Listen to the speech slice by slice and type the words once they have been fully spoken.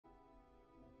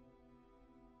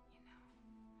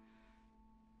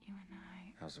You and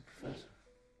I. How's the professor?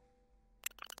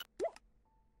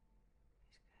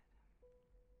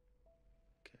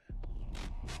 He's good. Good.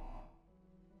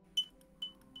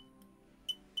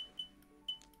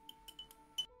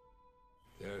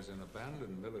 There's an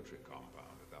abandoned military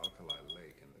compound at Alkali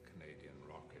Lake in the Canadian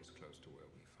Rockies, close to where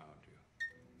we found you.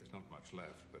 There's not much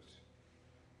left, but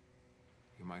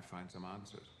you might find some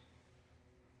answers.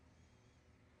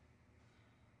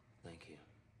 Thank you.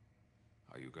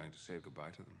 Are you going to say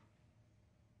goodbye to them?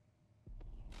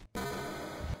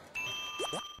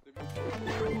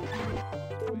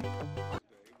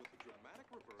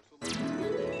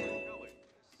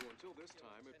 Until this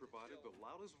time, it provided the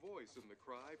loudest voice in the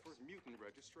cry for mutant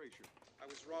registration. I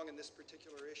was wrong in this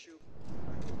particular issue.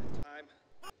 I hope in time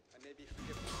I may be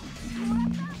forgiven.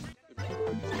 The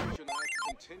Mutant Registration Act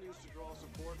continues to draw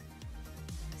support.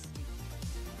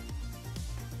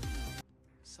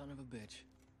 Son of a bitch.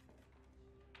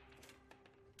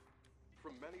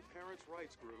 From many parents'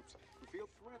 rights groups who feel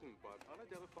threatened by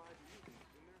unidentified mutants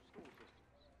in their school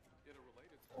systems. In a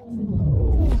related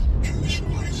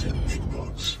Choose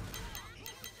Bigbox.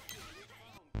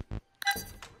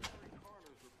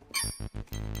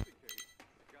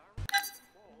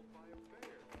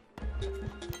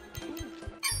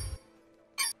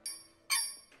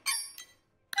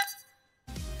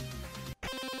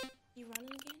 You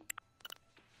running again?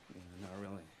 Yeah, not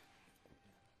really.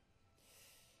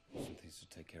 Some things to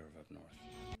take care of up north.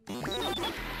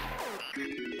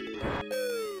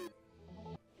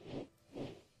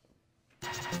 I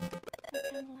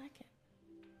kind of like it.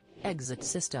 Exit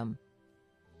system.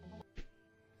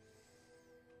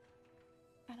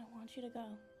 I don't want you to go.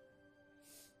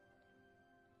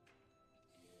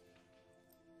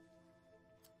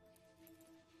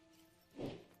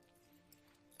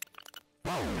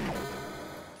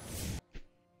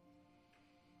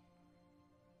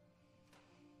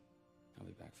 I'll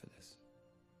be back for this.